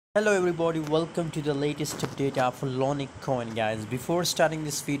Hello everybody, welcome to the latest update of Lunc coin guys. Before starting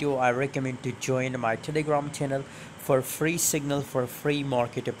this video, I recommend to join my Telegram channel for free signal for free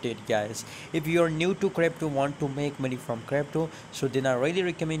market update guys. If you are new to crypto, want to make money from crypto, so then I really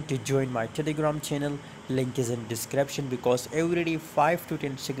recommend to join my Telegram channel. Link is in description because every day 5 to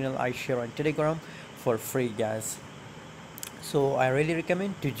 10 signal I share on Telegram for free guys. So I really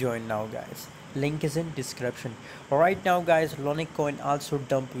recommend to join now guys. Link is in description. Right now guys, Lunc coin also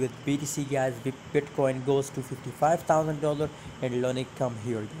dumped with BTC guys. Bitcoin goes to $55,000 and Lunc come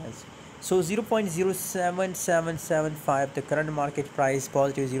here guys. So 0.07775 the current market price,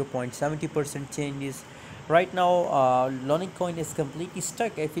 positive 0.70% changes. Right now Lunc coin is completely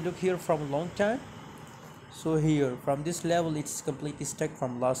stuck. If you look here from long time, so here from this level it's completely stuck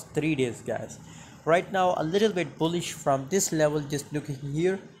from last 3 days guys. Right now a little bit bullish from this level, just looking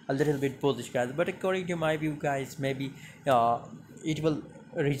here a little bit bullish guys, but according to my view guys, maybe it will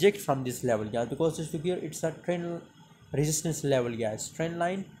reject from this level guys, because just look here, it's a trend resistance level guys, trend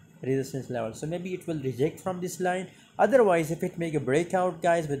line resistance level. So maybe it will reject from this line. Otherwise, if it make a breakout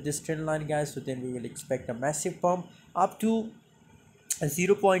guys with this trend line guys, so then we will expect a massive pump up to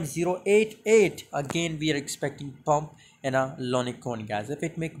 0.088. Again we are expecting pump in a Lunc coin guys if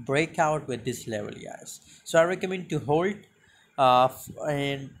it make breakout with this level guys. So I recommend to hold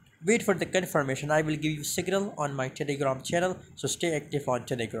and wait for the confirmation. I will give you signal on my Telegram channel, so stay active on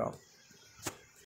Telegram.